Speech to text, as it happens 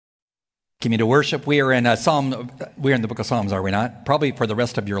Me to worship. We are in we are in the book of Psalms, are we not? Probably for the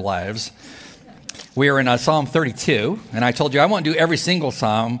rest of your lives. We are in Psalm 32, and I told you I won't do every single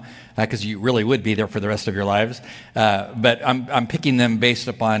psalm because you really would be there for the rest of your lives. But I'm picking them based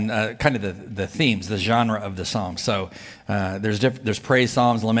upon kind of the themes, the genre of the psalm. So there's praise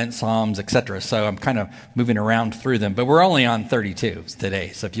psalms, lament psalms, etc. So I'm kind of moving around through them. But we're only on 32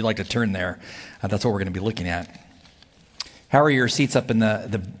 today. So if you'd like to turn there, that's what we're going to be looking at. How are your seats up in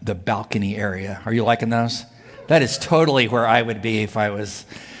the balcony area? Are you liking those? That is totally where I would be if I was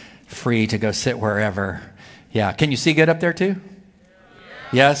free to go sit wherever. Yeah. Can you see good up there too?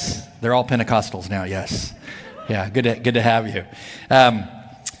 Yes? They're all Pentecostals now, yes. Yeah, good to have you.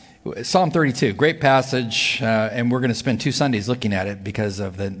 Psalm 32, great passage, and we're going to spend 2 Sundays looking at it because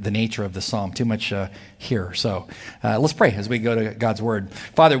of the nature of the psalm. Too much here. So let's pray as we go to God's word.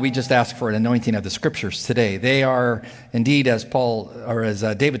 Father, we just ask for an anointing of the scriptures today. They are indeed, as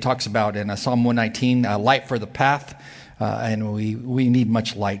David talks about in Psalm 119, light for the path. And we need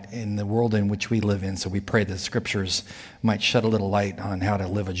much light in the world in which we live in. So we pray that the scriptures might shed a little light on how to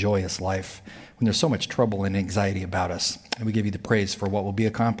live a joyous life when there's so much trouble and anxiety about us. And we give you the praise for what will be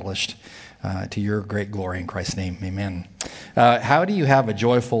accomplished to your great glory in Christ's name. Amen. How do you have a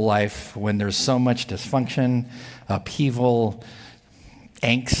joyful life when there's so much dysfunction, upheaval,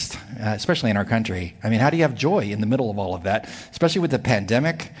 angst, especially in our country? I mean, how do you have joy in the middle of all of that, especially with the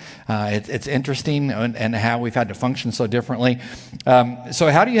pandemic? It's interesting and how we've had to function so differently. So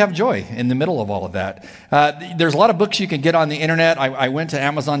how do you have joy in the middle of all of that? There's a lot of books you can get on the internet. I went to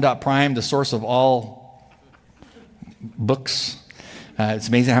Amazon.prime, the source of all books. It's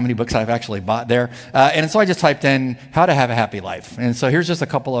amazing how many books I've actually bought there. And so I just typed in how to have a happy life. And so here's just a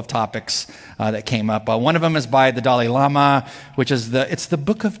couple of topics that came up. One of them is by the Dalai Lama, which is it's the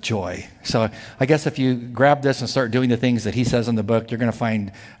book of joy. So I guess if you grab this and start doing the things that he says in the book, you're going to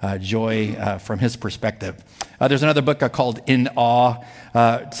find joy from his perspective. There's another book called In Awe,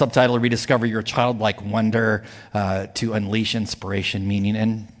 subtitle, Rediscover Your Childlike Wonder to Unleash Inspiration, Meaning,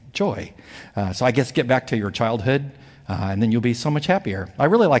 and Joy. So I guess get back to your childhood. And then you'll be so much happier. I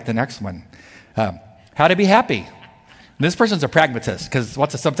really like the next one. How to be happy. This person's a pragmatist, because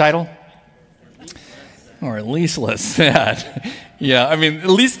what's the subtitle? Or at least less sad. Yeah, I mean, at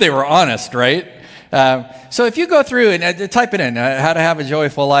least they were honest, right? So if you go through and type it in, how to have a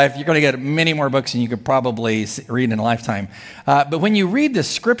joyful life, you're going to get many more books than you could probably read in a lifetime. But when you read the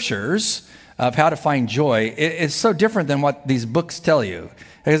scriptures of how to find joy, it's so different than what these books tell you.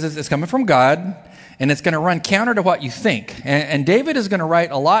 Because it's coming from God. And it's going to run counter to what you think. And David is going to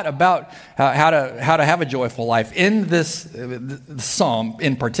write a lot about how to have a joyful life in this psalm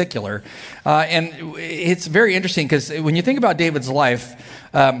in particular. And it's very interesting because when you think about David's life,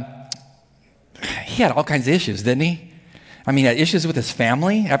 he had all kinds of issues, didn't he? I mean, he had issues with his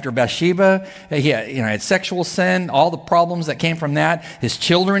family after Bathsheba. He had sexual sin, all the problems that came from that. His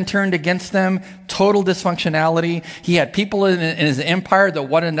children turned against them, total dysfunctionality. He had people in his empire that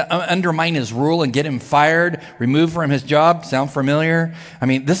wanted to undermine his rule and get him fired, removed from his job. Sound familiar? I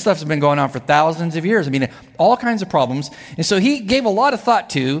mean, this stuff's been going on for thousands of years. I mean, all kinds of problems. And so he gave a lot of thought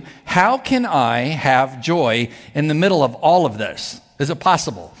to, how can I have joy in the middle of all of this? Is it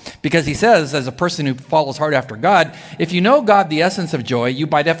possible? Because he says, as a person who follows hard after God, if you know God, the essence of joy, you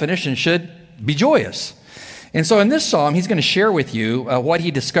by definition should be joyous. And so in this psalm, he's going to share with you what he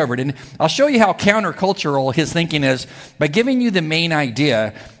discovered. And I'll show you how countercultural his thinking is by giving you the main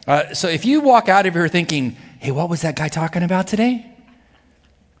idea. So if you walk out of here thinking, hey, what was that guy talking about today?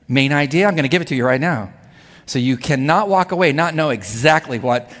 Main idea, I'm going to give it to you right now. So you cannot walk away, not know exactly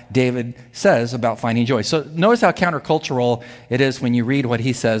what David says about finding joy. So notice how countercultural it is when you read what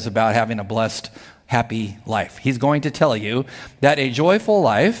he says about having a blessed, happy life. He's going to tell you that a joyful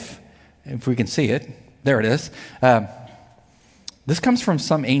life, if we can see it, there it is. This comes from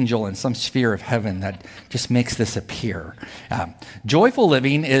some angel in some sphere of heaven that just makes this appear. Joyful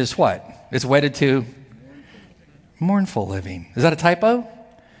living is what? It's wedded to mournful living. Is that a typo?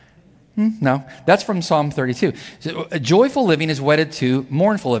 No, that's from Psalm 32. So, joyful living is wedded to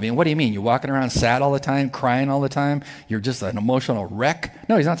mournful living. What do you mean? You're walking around sad all the time, crying all the time? You're just an emotional wreck?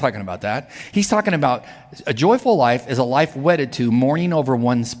 No, he's not talking about that. He's talking about a joyful life is a life wedded to mourning over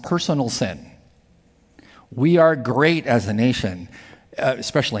one's personal sin. We are great as a nation,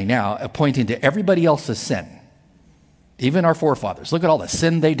 especially now, pointing to everybody else's sin. Even our forefathers. Look at all the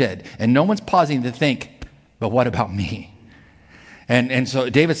sin they did. And no one's pausing to think, but what about me? And so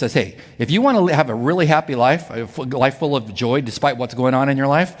David says, hey, if you want to have a really happy life, a life full of joy despite what's going on in your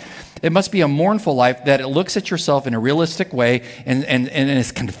life, it must be a mournful life that it looks at yourself in a realistic way and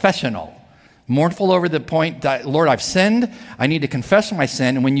is confessional. mournful over the point that, Lord, I've sinned. I need to confess my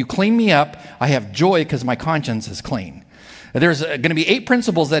sin. And when you clean me up, I have joy because my conscience is clean. There's going to be 8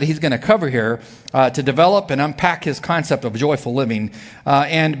 principles that he's going to cover here to develop and unpack his concept of joyful living.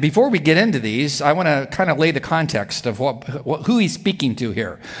 And before we get into these, I want to kind of lay the context of who he's speaking to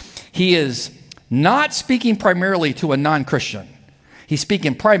here. He is not speaking primarily to a non-Christian. He's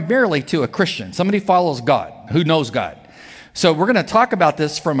speaking primarily to a Christian, somebody who follows God, who knows God. So we're going to talk about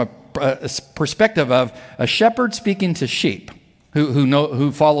this from a perspective of a shepherd speaking to sheep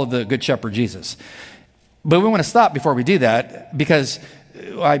who follow the good shepherd Jesus. But we want to stop before we do that, because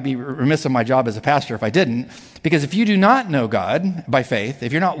I'd be remiss in my job as a pastor if I didn't. Because if you do not know God by faith,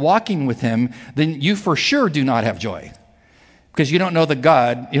 if you're not walking with him, then you for sure do not have joy. Because you don't know the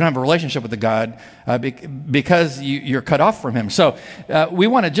God, you don't have a relationship with the God because you're cut off from him. So we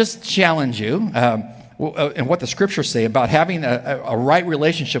want to just challenge you and what the scriptures say about having a right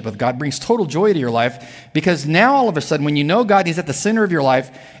relationship with God brings total joy to your life, because now all of a sudden when you know God, he's at the center of your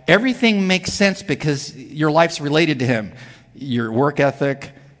life, everything makes sense because your life's related to him. Your work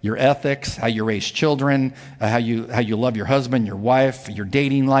ethic, your ethics, how you raise children, how you love your husband, your wife, your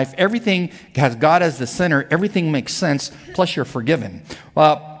dating life, everything has God as the center. Everything makes sense, plus you're forgiven.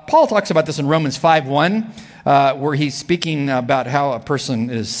 Paul talks about this in Romans 5:1, where he's speaking about how a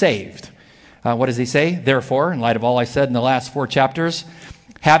person is saved. What does he say? Therefore, in light of all I said in the last 4 chapters,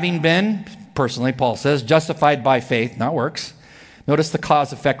 having been, personally, Paul says, justified by faith, not works. Notice the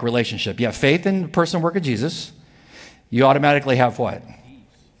cause-effect relationship. You have faith in the person and work of Jesus. You automatically have what?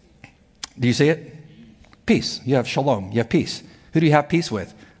 Do you see it? Peace. You have shalom. You have peace. Who do you have peace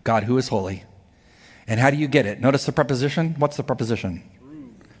with? God, who is holy. And how do you get it? Notice the preposition. What's the preposition?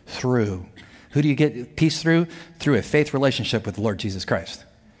 Through. Who do you get peace through? Through a faith relationship with the Lord Jesus Christ.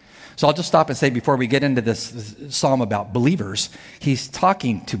 So I'll just stop and say, before we get into this psalm about believers, he's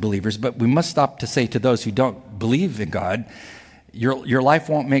talking to believers, but we must stop to say to those who don't believe in God, your life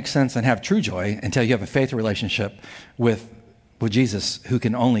won't make sense and have true joy until you have a faith relationship with Jesus, who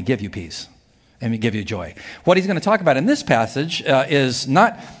can only give you peace and give you joy. What he's going to talk about in this passage is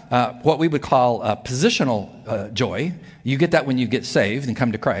not what we would call positional joy. You get that when you get saved and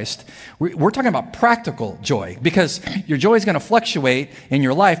come to Christ. We're talking about practical joy, because your joy is going to fluctuate in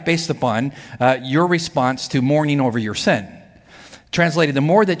your life based upon your response to mourning over your sin. Translated, the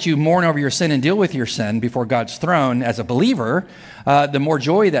more that you mourn over your sin and deal with your sin before God's throne as a believer, the more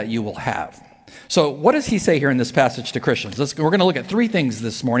joy that you will have. So what does he say here in this passage to Christians? We're going to look at 3 things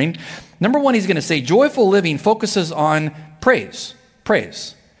this morning. Number 1, he's going to say joyful living focuses on praise.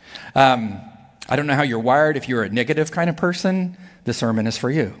 Praise. I don't know how you're wired. If you're a negative kind of person, this sermon is for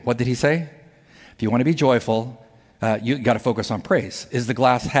you. What did he say? If you want to be joyful, you got to focus on praise. Is the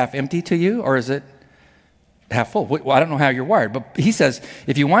glass half empty to you, or is it half full? Well, I don't know how you're wired, but he says,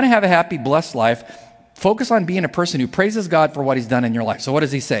 if you want to have a happy, blessed life, focus on being a person who praises God for what he's done in your life. So what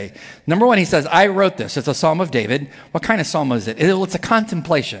does he say? Number 1, he says, I wrote this. It's a Psalm of David. What kind of psalm is it? It's a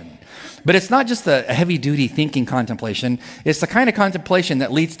contemplation. But it's not just a heavy-duty thinking contemplation. It's the kind of contemplation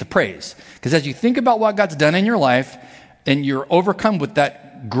that leads to praise. Because as you think about what God's done in your life, and you're overcome with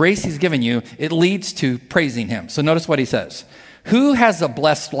that grace he's given you, it leads to praising him. So notice what he says. Who has a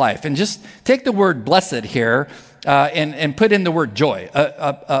blessed life? And just take the word blessed here and put in the word joy.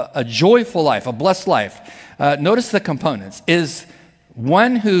 A joyful life, a blessed life. Notice the components. Is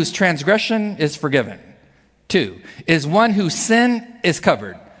one whose transgression is forgiven. 2, is one whose sin is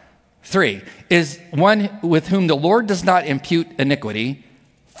covered. 3, is one with whom the Lord does not impute iniquity.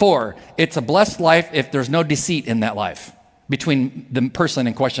 4, it's a blessed life if there's no deceit in that life between the person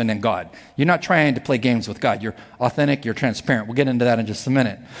in question and God. You're not trying to play games with God. You're authentic, you're transparent. We'll get into that in just a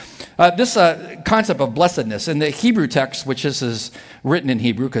minute. This concept of blessedness in the Hebrew text, which is written in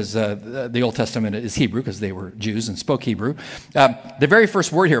Hebrew because the Old Testament is Hebrew because they were Jews and spoke Hebrew. The very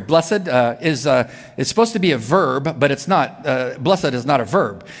first word here, blessed, is supposed to be a verb, but it's not. Blessed is not a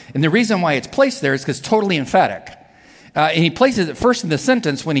verb. And the reason why it's placed there is because it's totally emphatic. And he places it first in the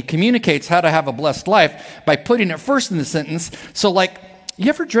sentence when he communicates how to have a blessed life by putting it first in the sentence. So like, you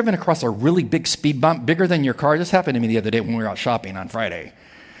ever driven across a really big speed bump, bigger than your car? This happened to me the other day when we were out shopping on Friday.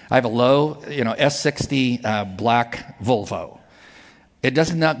 I have a low, S60 black Volvo. It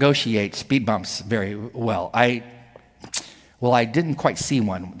doesn't negotiate speed bumps very well. I didn't quite see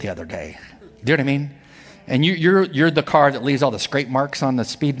one the other day. Do you know what I mean? And you're the car that leaves all the scrape marks on the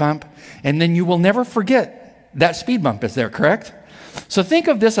speed bump, and then you will never forget that speed bump is there, correct? So think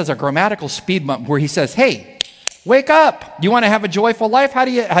of this as a grammatical speed bump where he says, hey, wake up. You want to have a joyful life? How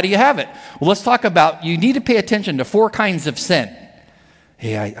do you have it? Well, let's talk about, you need to pay attention to 4 kinds of sin.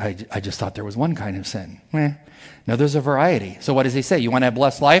 Hey, I just thought there was one kind of sin. No, there's a variety. So what does he say? You want to have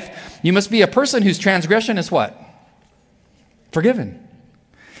blessed life? You must be a person whose transgression is what? Forgiven.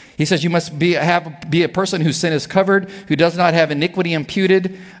 He says you must be a person whose sin is covered, who does not have iniquity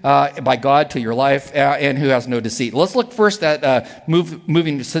imputed by God to your life, and who has no deceit. Let's look first at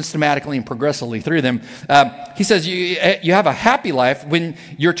moving systematically and progressively through them. He says you have a happy life when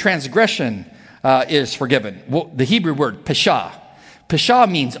your transgression is forgiven. Well, the Hebrew word, pesha.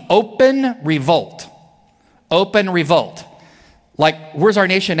 Pesha means open revolt. Open revolt. Like, where's our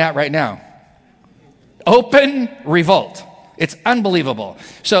nation at right now? Open revolt. It's unbelievable.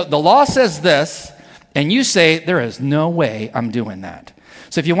 So the law says this, and you say, there is no way I'm doing that.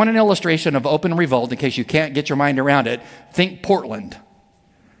 So if you want an illustration of open revolt, in case you can't get your mind around it, think Portland.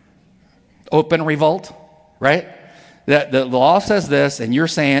 Open revolt, right? That the law says this, and you're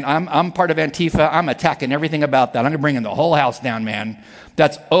saying, I'm part of Antifa, I'm attacking everything about that. I'm going to bring in the whole house down, man.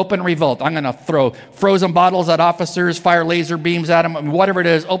 That's open revolt. I'm going to throw frozen bottles at officers, fire laser beams at them, whatever it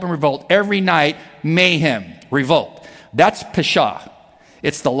is, open revolt. Every night, mayhem, revolt. That's pesha.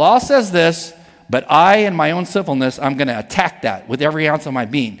 It's the law says this, but I, in my own sinfulness, I'm going to attack that with every ounce of my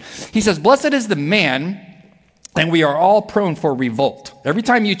being. He says, blessed is the man, and we are all prone for revolt. Every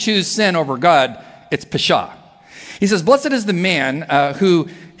time you choose sin over God, it's pesha. He says, blessed is the man who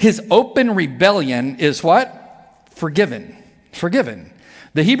his open rebellion is what? Forgiven. Forgiven.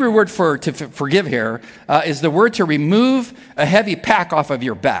 The Hebrew word for to forgive here is the word to remove a heavy pack off of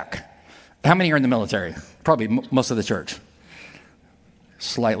your back. How many are in the military? Probably most of the church.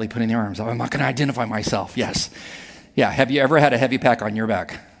 Slightly putting their arms up. I'm not going to identify myself. Yes. Yeah. Have you ever had a heavy pack on your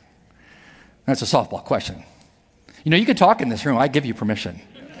back? That's a softball question. You know, you can talk in this room. I give you permission.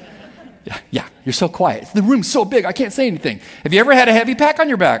 Yeah, you're so quiet. The room's so big, I can't say anything. Have you ever had a heavy pack on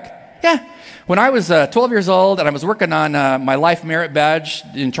your back? Yeah. When I was 12 years old and I was working on my life merit badge,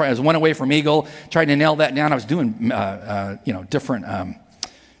 I was one away from Eagle, trying to nail that down. I was doing, different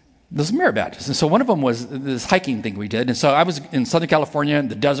those merit badges. And so one of them was this hiking thing we did. And so I was in Southern California, in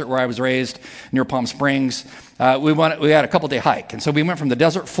the desert where I was raised, near Palm Springs. We had a couple-day hike. And so we went from the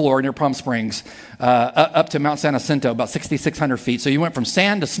desert floor near Palm Springs up to Mount San Jacinto, about 6,600 feet. So you went from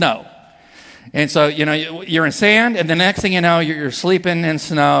sand to snow. And so, you know, you're in sand, and the next thing you know, you're sleeping in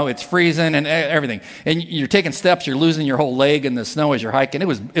snow, it's freezing and everything. And you're taking steps, you're losing your whole leg in the snow as you're hiking. It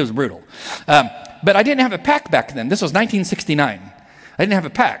was brutal. But I didn't have a pack back then. This was 1969. I didn't have a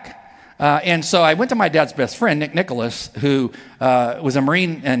pack. And so I went to my dad's best friend, Nick Nicholas, who was a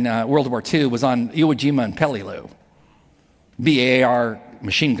Marine in World War II, was on Iwo Jima and Peleliu, BAR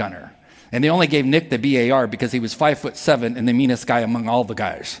machine gunner. And they only gave Nick the BAR because he was 5'7" and the meanest guy among all the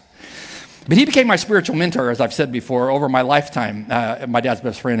guys. But he became my spiritual mentor, as I've said before, over my lifetime, my dad's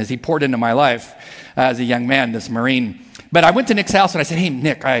best friend, as he poured into my life as a young man, this Marine. But I went to Nick's house and I said, hey,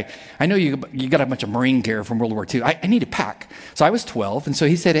 Nick, I know you got a bunch of Marine gear from World War II. I need a pack. So I was 12, and so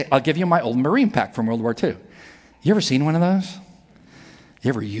he said, I'll give you my old Marine pack from World War II. You ever seen one of those? You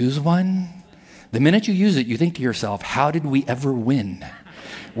ever use one? The minute you use it, you think to yourself, how did we ever win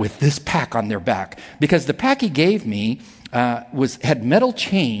with this pack on their back? Because the pack he gave me had metal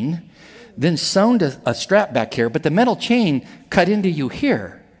chain, then sewn to a strap back here, but the metal chain cut into you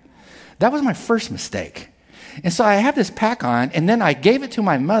here. That was my first mistake. And so I have this pack on, and then I gave it to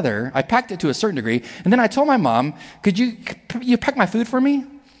my mother. I packed it to a certain degree, and then I told my mom, could you pack my food for me?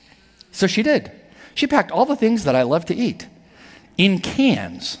 So she did. She packed all the things that I love to eat in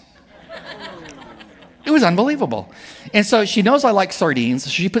cans. It was unbelievable. And so she knows I like sardines, so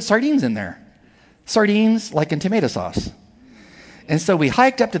she put sardines in there. Sardines like in tomato sauce. And so we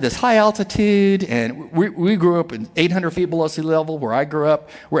hiked up to this high altitude, and we grew up in 800 feet below sea level where I grew up.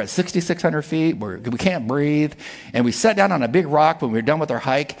 We're at 6,600 feet where we can't breathe. And we sat down on a big rock when we were done with our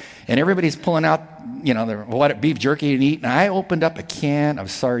hike, and everybody's pulling out, their beef jerky to eat. And I opened up a can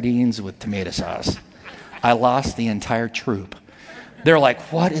of sardines with tomato sauce. I lost the entire troop. They're like,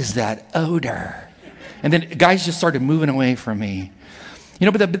 what is that odor? And then guys just started moving away from me.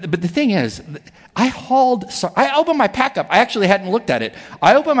 But the thing is, I opened my pack up. I actually hadn't looked at it.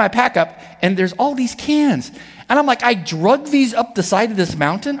 I opened my pack up, and there's all these cans. And I'm like, I drug these up the side of this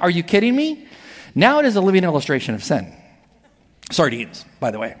mountain? Are you kidding me? Now it is a living illustration of sin. Sardines,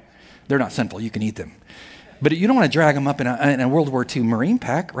 by the way. They're not sinful. You can eat them. But you don't want to drag them up in a World War II Marine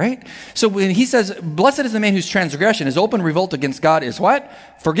pack, right? So when he says, blessed is the man whose transgression, his open revolt against God is what?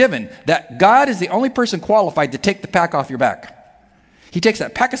 Forgiven. That God is the only person qualified to take the pack off your back. He takes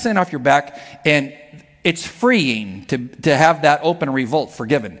that pack of sin off your back, and it's freeing to have that open revolt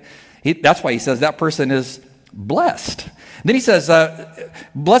forgiven. That's why he says that person is blessed. Then he says,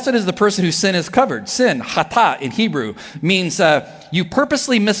 blessed is the person whose sin is covered. Sin, chata in Hebrew, means you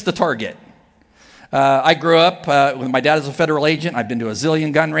purposely missed the target. I grew up with my dad as a federal agent. I've been to a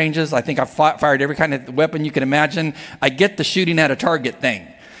zillion gun ranges. I think I've fired every kind of weapon you can imagine. I get the shooting at a target thing.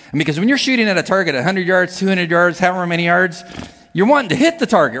 Because when you're shooting at a target 100 yards, 200 yards, however many yards, you're wanting to hit the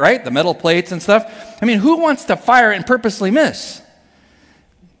target, right? The metal plates and stuff. Who wants to fire and purposely miss?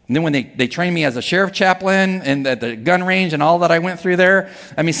 And then when they trained me as a sheriff chaplain and at the gun range and all that I went through there,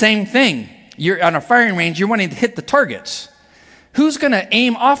 same thing. You're on a firing range, you're wanting to hit the targets. Who's going to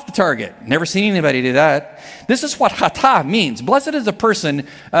aim off the target? Never seen anybody do that. This is what chata means. Blessed is the person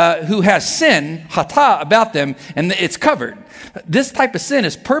who has sin, chata, about them, and it's covered. This type of sin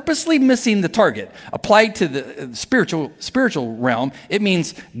is purposely missing the target. Applied to the spiritual realm, it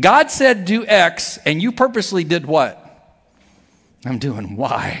means God said do X, and you purposely did what? I'm doing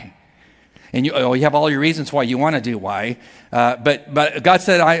Y. And you have all your reasons why you want to do Y. But God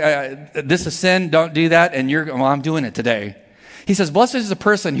said, this is sin, don't do that, and I'm doing it today. He says, blessed is the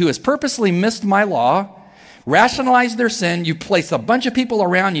person who has purposely missed my law, rationalized their sin. You place a bunch of people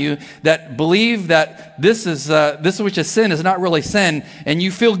around you that believe that this which is sin is not really sin, and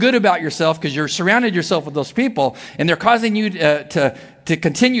you feel good about yourself because you're surrounded yourself with those people, and they're causing you to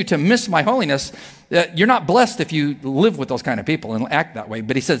continue to miss my holiness. You're not blessed if you live with those kind of people and act that way.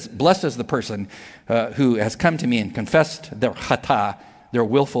 But he says, blessed is the person who has come to me and confessed their chata, their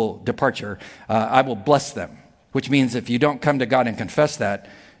willful departure. I will bless them. Which means if you don't come to God and confess that,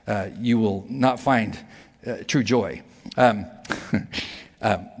 you will not find true joy.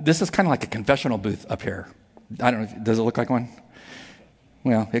 This is kind of like a confessional booth up here. I don't know, does it look like one?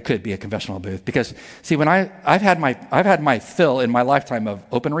 Well, it could be a confessional booth because, see, when I've had my fill in my lifetime of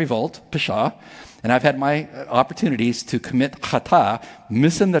open revolt, pesha, and I've had my opportunities to commit chata,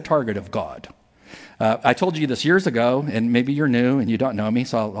 missing the target of God. I told you this years ago, and maybe you're new and you don't know me,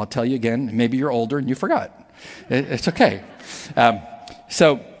 so I'll tell you again. Maybe you're older and you forgot. It's okay.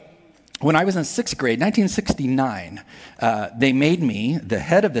 So when I was in 6th grade, 1969, they made me the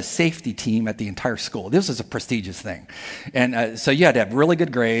head of the safety team at the entire school. This was a prestigious thing. And so you had to have really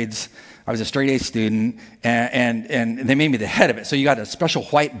good grades. I was a straight A student, and they made me the head of it. So you got a special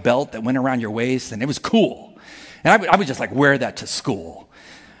white belt that went around your waist, and it was cool. And I would just wear that to school.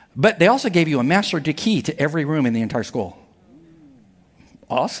 But they also gave you a master key to every room in the entire school.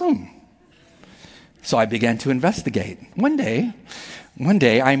 Awesome. So I began to investigate. One day,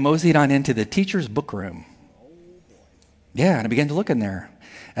 I moseyed on into the teacher's book room. Yeah, and I began to look in there.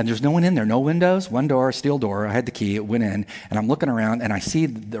 And there's no one in there, no windows, one door, steel door. I had the key, it went in, and I'm looking around, and I see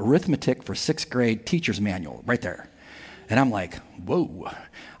the arithmetic for 6th grade teacher's manual right there. And I'm like, whoa.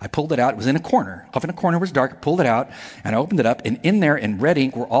 I pulled it out. It was in a corner. Off in a corner, it was dark. I pulled it out, and I opened it up, and in there in red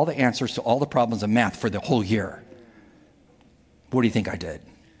ink were all the answers to all the problems of math for the whole year. What do you think I did?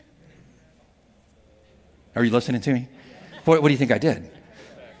 Are you listening to me? What do you think I did?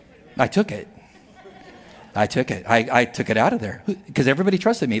 I took it. I took it out of there because everybody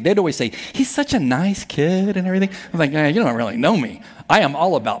trusted me. They'd always say, he's such a nice kid and everything. I'm like, nah, you don't really know me. I am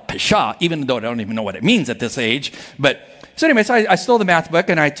all about pesha, even though I don't even know what it means at this age. So I stole the math book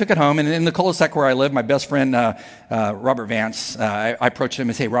and I took it home. And in the cul-de-sac where I live, my best friend, Robert Vance, I approached him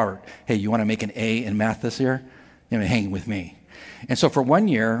and said, hey, Robert, you want to make an A in math this year? Hang with me. And so for 1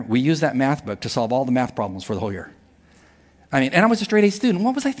 year, we used that math book to solve all the math problems for the whole year. And I was a straight A student.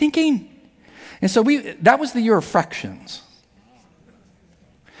 What was I thinking? And so that was the year of fractions.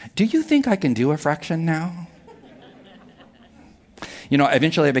 Do you think I can do a fraction now?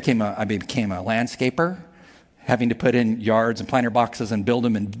 Eventually I became a landscaper, having to put in yards and planter boxes and build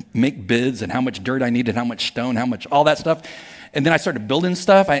them and make bids and how much dirt I needed, how much stone, how much, all that stuff. And then I started building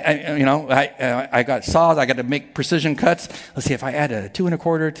stuff. I got saws. I got to make precision cuts. Let's see, if I add a 2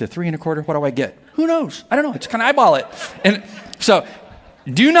 1/4 to 3 1/4, what do I get? Who knows? I don't know. It's kind of eyeball it. And so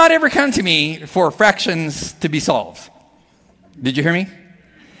do not ever come to me for fractions to be solved. Did you hear me?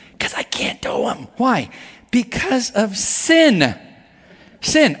 Because I can't do them. Why? Because of sin.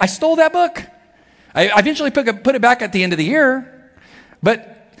 Sin. I stole that book. I eventually put it back at the end of the year.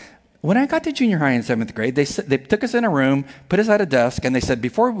 But when I got to junior high in 7th grade, they took us in a room, put us at a desk, and they said,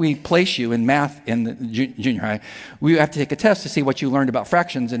 before we place you in math in the junior high, we have to take a test to see what you learned about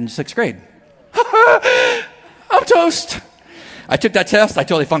fractions in 6th grade. I'm toast. I took that test. I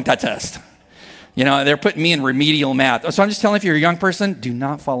totally funked that test. They're putting me in remedial math. So I'm just telling you, if you're a young person, do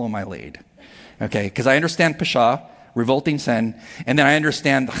not follow my lead. Okay? Because I understand pesha, revolting sin, and then I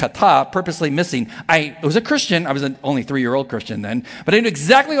understand chata, purposely missing. I was a Christian. I was an only 3-year-old Christian then, but I knew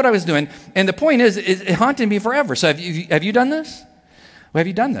exactly what I was doing. And the point is it haunted me forever. So have you done this? Well, have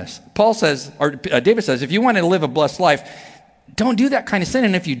you done this? Paul says, or David says, if you want to live a blessed life, don't do that kind of sin.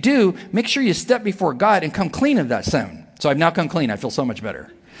 And if you do, make sure you step before God and come clean of that sin. So I've now come clean. I feel so much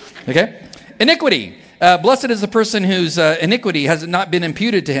better. Okay? Iniquity. Blessed is the person whose iniquity has not been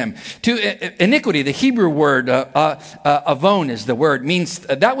imputed to him. To iniquity, the Hebrew word, avon is the word, means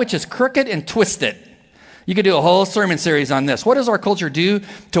that which is crooked and twisted. You could do a whole sermon series on this. What does our culture do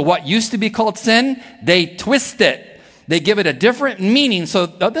to what used to be called sin? They twist it. They give it a different meaning. So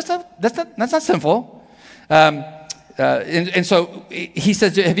that's not sinful. And so he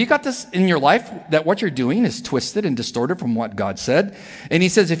says, have you got this in your life that what you're doing is twisted and distorted from what God said? And he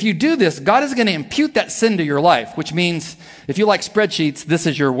says, if you do this, God is going to impute that sin to your life, which means if you like spreadsheets, this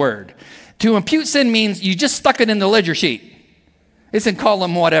is your word. To impute sin means you just stuck it in the ledger sheet. It's in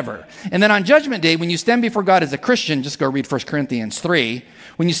column whatever. And then on Judgment Day, when you stand before God as a Christian, just go read 1 Corinthians 3.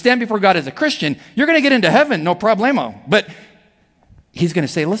 When you stand before God as a Christian, you're going to get into heaven, no problemo. But he's going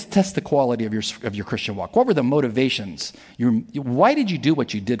to say, let's test the quality of your Christian walk. What were the motivations? Why did you do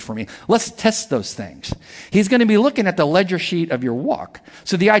what you did for me? Let's test those things. He's going to be looking at the ledger sheet of your walk.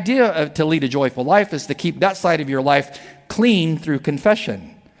 So the idea to lead a joyful life is to keep that side of your life clean through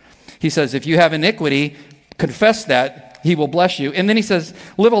confession. He says, if you have iniquity, confess that. He will bless you. And then he says,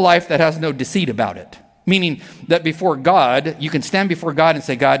 live a life that has no deceit about it. Meaning that before God, you can stand before God and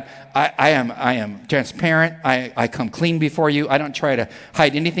say, God, I am transparent. I come clean before you. I don't try to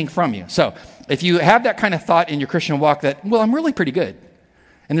hide anything from you. So if you have that kind of thought in your Christian walk that, well, I'm really pretty good,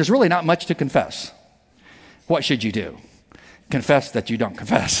 and there's really not much to confess, what should you do? Confess that you don't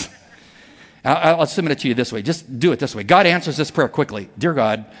confess. I'll submit it to you this way. Just do it this way. God answers this prayer quickly. Dear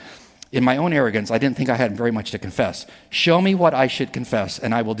God, in my own arrogance, I didn't think I had very much to confess. Show me what I should confess,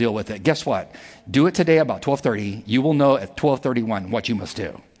 and I will deal with it. Guess what? Do it today about 12:30. You will know at 12:31 what you must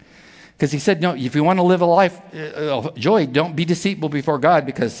do. Because he said, no, if you want to live a life of joy, don't be deceitful before God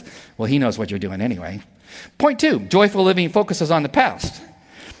because, well, he knows what you're doing anyway. Point 2, joyful living focuses on the past.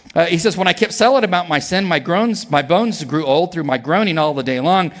 He says, when I kept silent about my sin, my bones grew old through my groaning all the day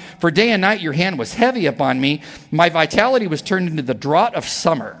long. For day and night your hand was heavy upon me. My vitality was turned into the drought of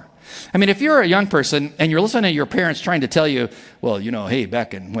summer. I mean, if you're a young person and you're listening to your parents trying to tell you, well, hey,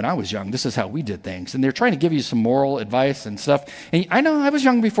 back when I was young, this is how we did things. And they're trying to give you some moral advice and stuff. And I know I was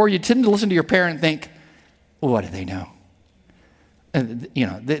young before. You tend to listen to your parent and think, well, what do they know? And,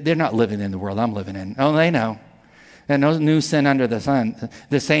 they're not living in the world I'm living in. Oh, they know. And no new sin under the sun,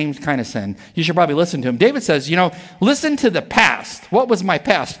 the same kind of sin. You should probably listen to him. David says, listen to the past. What was my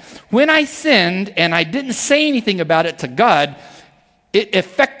past? When I sinned and I didn't say anything about it to God, it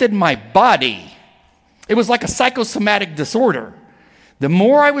affected my body. It was like a psychosomatic disorder. The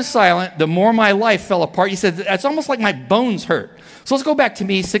more I was silent, the more my life fell apart. He said, it's almost like my bones hurt. So let's go back to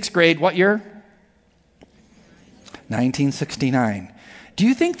me, 6th grade. What year? 1969. Do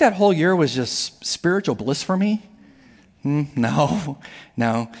you think that whole year was just spiritual bliss for me? No.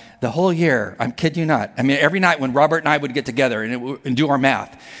 The whole year, I'm kidding you not. I mean, every night when Robert and I would get together and do our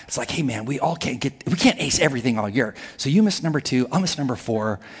math, it's like, hey man, we can't ace everything all year. So you missed number 2, I'll miss number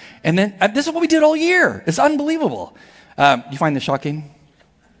 4. And then this is what we did all year. It's unbelievable. You find this shocking?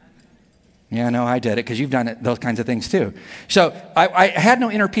 Yeah, no, I did it because you've done it, those kinds of things too. So I had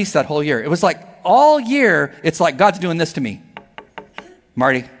no inner peace that whole year. It was like all year, it's like God's doing this to me.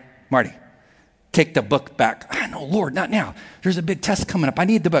 Marty, take the book back. No, Lord, not now. There's a big test coming up. I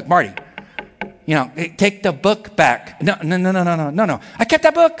need the book. Marty, take the book back. No. I kept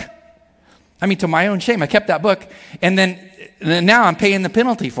that book. I mean, to my own shame, I kept that book. And then now I'm paying the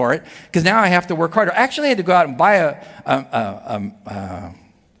penalty for it because now I have to work harder. Actually, I had to go out and buy a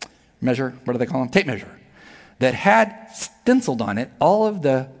measure. What do they call them? Tape measure that had stenciled on it all of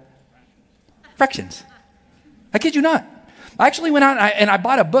the fractions. I kid you not. I actually went out and I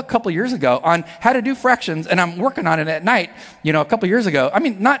bought a book a couple years ago on how to do fractions, and I'm working on it at night, a couple years ago. I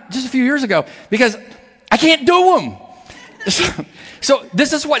mean, not just a few years ago, because I can't do them. So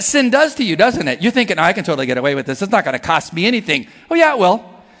this is what sin does to you, doesn't it? You're thinking, I can totally get away with this. It's not going to cost me anything. Oh, yeah, it will.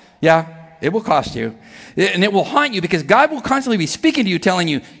 Yeah, it will cost you. And it will haunt you because God will constantly be speaking to you, telling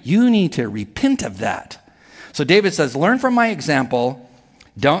you, you need to repent of that. So David says, learn from my example.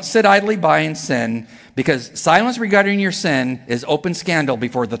 Don't sit idly by in sin, because silence regarding your sin is open scandal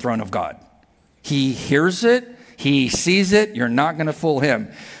before the throne of God. He hears it. He sees it. You're not going to fool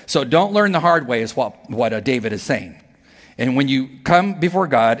him. So don't learn the hard way is what David is saying. And when you come before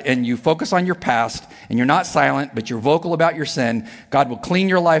God and you focus on your past and you're not silent, but you're vocal about your sin, God will clean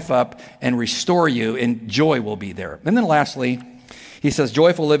your life up and restore you, and joy will be there. And then lastly, he says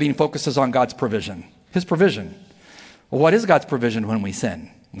joyful living focuses on God's provision, his provision. Well, what is God's provision when we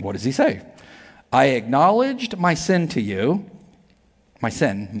sin? What does he say? I acknowledged my sin to you, my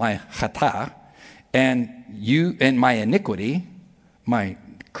sin, my chata, and my iniquity, my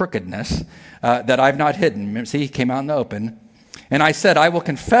crookedness, that I've not hidden. See, he came out in the open. And I said, I will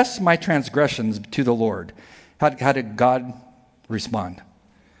confess my transgressions to the Lord. How did God respond?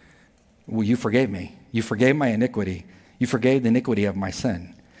 Well, you forgave me. You forgave my iniquity. You forgave the iniquity of my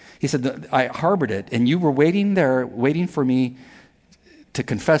sin. He said, I harbored it, and you were waiting there, waiting for me to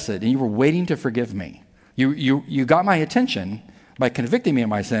confess it, and you were waiting to forgive me. You got my attention by convicting me of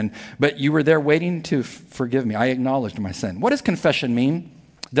my sin, but you were there waiting to forgive me. I acknowledged my sin. What does confession mean?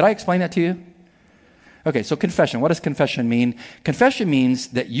 Did I explain that to you? Okay, so confession. What does confession mean? Confession means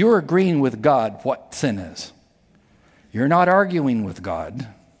that you're agreeing with God what sin is. You're not arguing with God.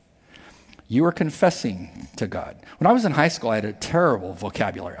 You are confessing to God. When I was in high school, I had a terrible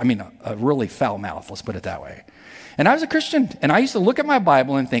vocabulary. I mean, a really foul mouth, let's put it that way. And I was a Christian, and I used to look at my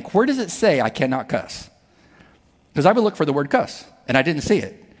Bible and think, where does it say I cannot cuss? Because I would look for the word cuss, and I didn't see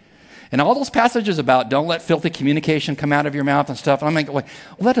it. And all those passages about don't let filthy communication come out of your mouth and stuff, and I'm like, well,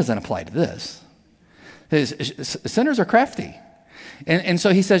 that doesn't apply to this. Sinners are crafty. And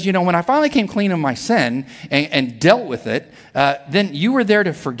so he says, when I finally came clean of my sin and dealt with it, then you were there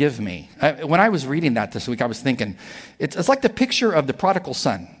to forgive me. When I was reading that this week, I was thinking, it's like the picture of the prodigal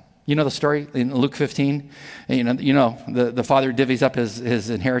son. You know the story in Luke 15? The father divvies up his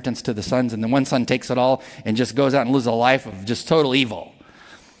inheritance to the sons, and the one son takes it all and just goes out and lives a life of just total evil.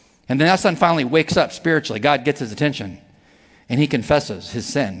 And then that son finally wakes up spiritually. God gets his attention, and he confesses his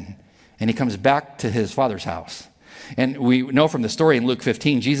sin, and he comes back to his father's house. And we know from the story in Luke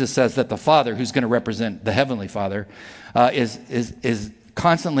 15, Jesus says that the Father, who's going to represent the Heavenly Father, is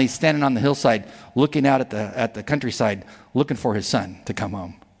constantly standing on the hillside, looking out at the countryside, looking for his son to come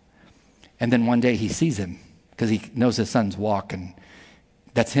home. And then one day he sees him because he knows his son's walk, and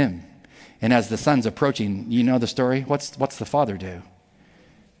that's him. And as the son's approaching, you know the story? What's the father do?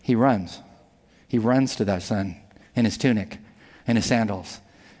 He runs. He runs to that son in his tunic, in his sandals,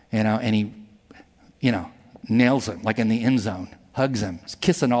 and he, nails him like in the end zone, hugs him, is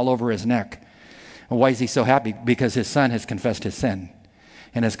kissing all over his neck. And why is he so happy? Because his son has confessed his sin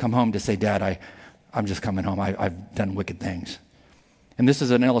and has come home to say, Dad, I'm just coming home. I've done wicked things. And this is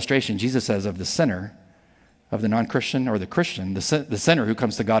an illustration, Jesus says, of the sinner, of the non-Christian or the Christian, the sinner who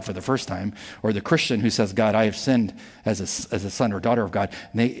comes to God for the first time, or the Christian who says, God, I have sinned as a son or daughter of God.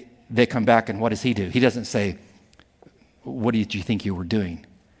 And they come back, and what does he do? He doesn't say, what did you think you were doing?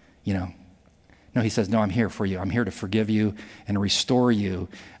 No, he says, no, I'm here for you. I'm here to forgive you and restore you.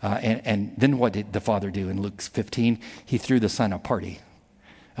 And then what did the father do in Luke 15? He threw the son a party,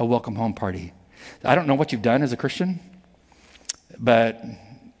 a welcome home party. I don't know what you've done as a Christian, but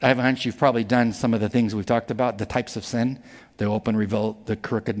I have a hunch you've probably done some of the things we've talked about, the types of sin, the open revolt, the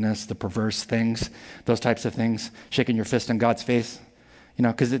crookedness, the perverse things, those types of things, shaking your fist in God's face,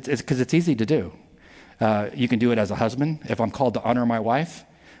 because it's easy to do. You can do it as a husband. If I'm called to honor my wife,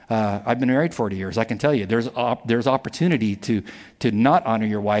 I've been married 40 years. I can tell you there's opportunity to not honor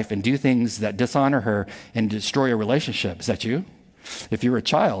your wife and do things that dishonor her and destroy a relationship. Is that you? If you're a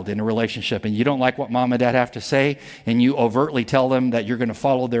child in a relationship and you don't like what mom and dad have to say and you overtly tell them that you're going to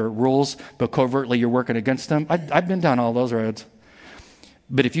follow their rules, but covertly you're working against them, I've been down all those roads.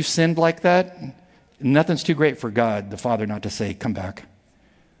 But if you sinned like that, nothing's too great for God, the Father, not to say, come back.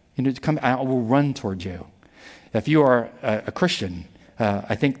 Come, I will run toward you. If you are a Christian,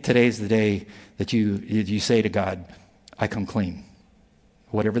 I think today's the day that you say to God, I come clean.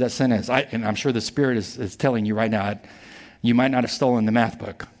 Whatever that sin is. And I'm sure the Spirit is telling you right now, you might not have stolen the math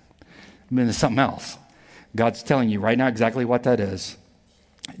book. But it's something else. God's telling you right now exactly what that is.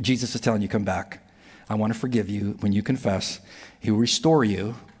 Jesus is telling you, come back. I want to forgive you. When you confess, he will restore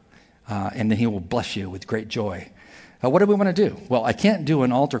you, and then he will bless you with great joy. What do we want to do? Well, I can't do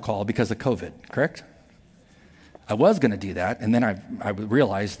an altar call because of COVID, correct? I was going to do that, and then I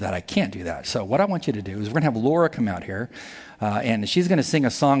realized that I can't do that. So what I want you to do is we're going to have Laura come out here, and she's going to sing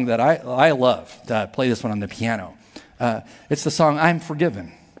a song that I love. Play this one on the piano. It's the song, I'm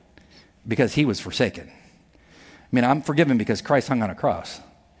Forgiven, because he was forsaken. I mean, I'm forgiven because Christ hung on a cross.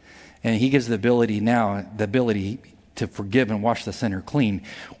 And he gives the ability to forgive and wash the sinner clean.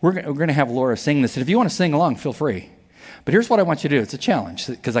 We're going to have Laura sing this. And if you want to sing along, feel free. But here's what I want you to do. It's a challenge,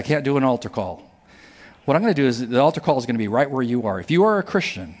 because I can't do an altar call. What I'm going to do is the altar call is going to be right where you are. If you are a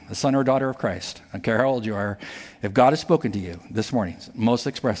Christian, a son or daughter of Christ, I don't care how old you are, if God has spoken to you this morning, most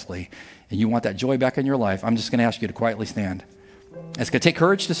expressly, and you want that joy back in your life, I'm just going to ask you to quietly stand. It's going to take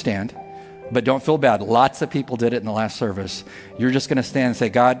courage to stand, but don't feel bad. Lots of people did it in the last service. You're just going to stand and say,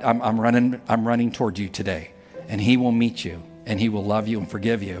 God, I'm running toward you today, and he will meet you, and he will love you and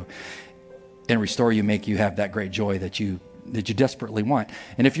forgive you and restore you, make you have that great joy that you desperately want.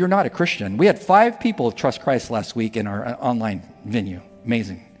 And if you're not a Christian, we had 5 people trust Christ last week in our online venue.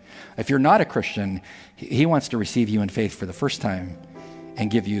 Amazing. If you're not a Christian, he wants to receive you in faith for the first time and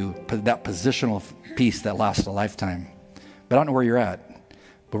give you that positional peace that lasts a lifetime. But I don't know where you're at.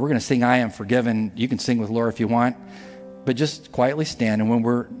 But we're going to sing I Am Forgiven. You can sing with Laura if you want. But just quietly stand, and when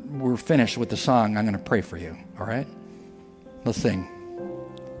we're finished with the song, I'm going to pray for you. All right? Let's sing.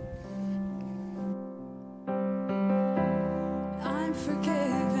 I'm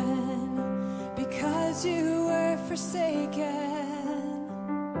forgiven because you were forsaken.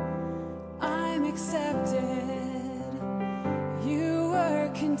 I'm accepted. You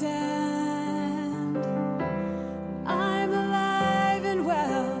were condemned. I'm alive and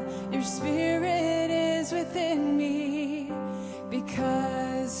well. Your spirit is within me.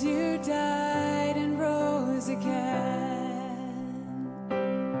 Because you died and rose again.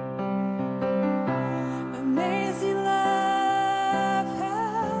 Amazing love,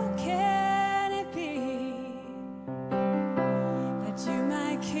 how can it be that you,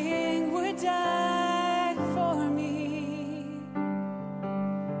 my King, would die for me?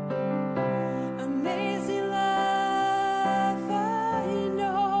 Amazing love, I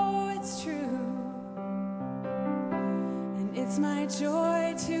know it's true. It's my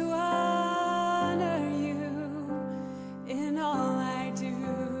joy to honor you in all I do.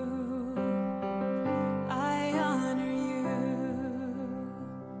 I honor you.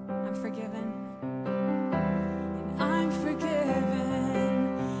 I'm forgiven. And I'm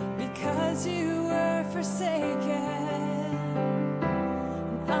forgiven because you were forsaken.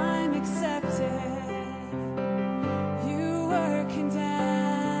 And I'm accepted. You were condemned.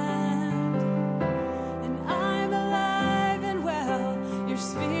 Your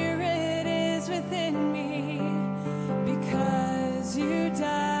spirit is within me because you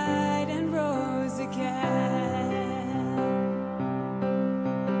died and rose again.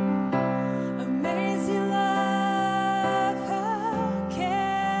 Amazing love, how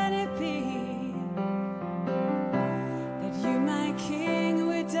can it be that you, my King,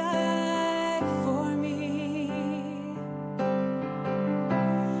 would die for me?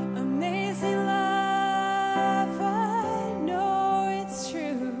 Amazing love.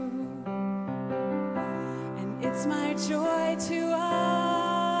 It's my joy to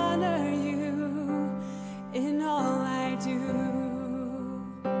honor you in all I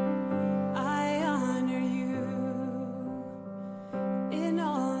do. I honor you in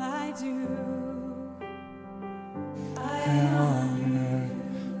all I do. I honor.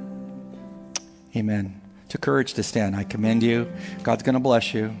 Amen. To courage to stand. I commend you. God's going to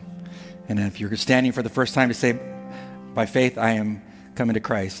bless you. And if you're standing for the first time to say, by faith, I am coming to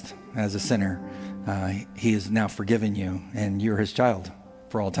Christ as a sinner. He has now forgiven you, and you're his child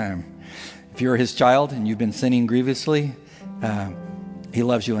for all time. If you're his child and you've been sinning grievously, he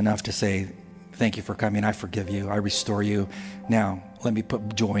loves you enough to say, thank you for coming. I forgive you. I restore you. Now, let me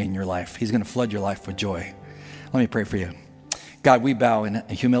put joy in your life. He's going to flood your life with joy. Let me pray for you. God, we bow in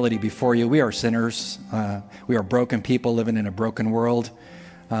humility before you. We are sinners. We are broken people living in a broken world.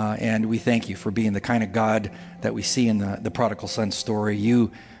 And we thank you for being the kind of God that we see in the prodigal son story.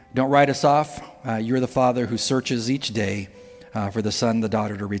 You don't write us off. You're the Father who searches each day for the son, the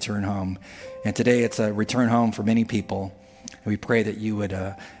daughter to return home. And today it's a return home for many people. And we pray that you would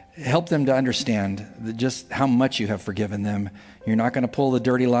help them to understand just how much you have forgiven them. You're not going to pull the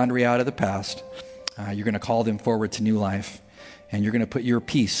dirty laundry out of the past. You're going to call them forward to new life. And you're going to put your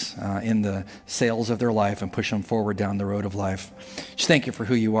peace in the sails of their life and push them forward down the road of life. Just thank you for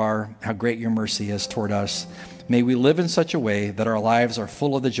who you are, how great your mercy is toward us. May we live in such a way that our lives are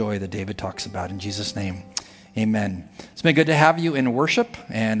full of the joy that David talks about. In Jesus' name, amen. It's been good to have you in worship,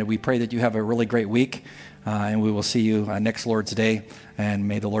 and we pray that you have a really great week. And we will see you next Lord's Day. And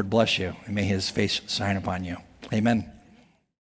may the Lord bless you, and may his face shine upon you. Amen.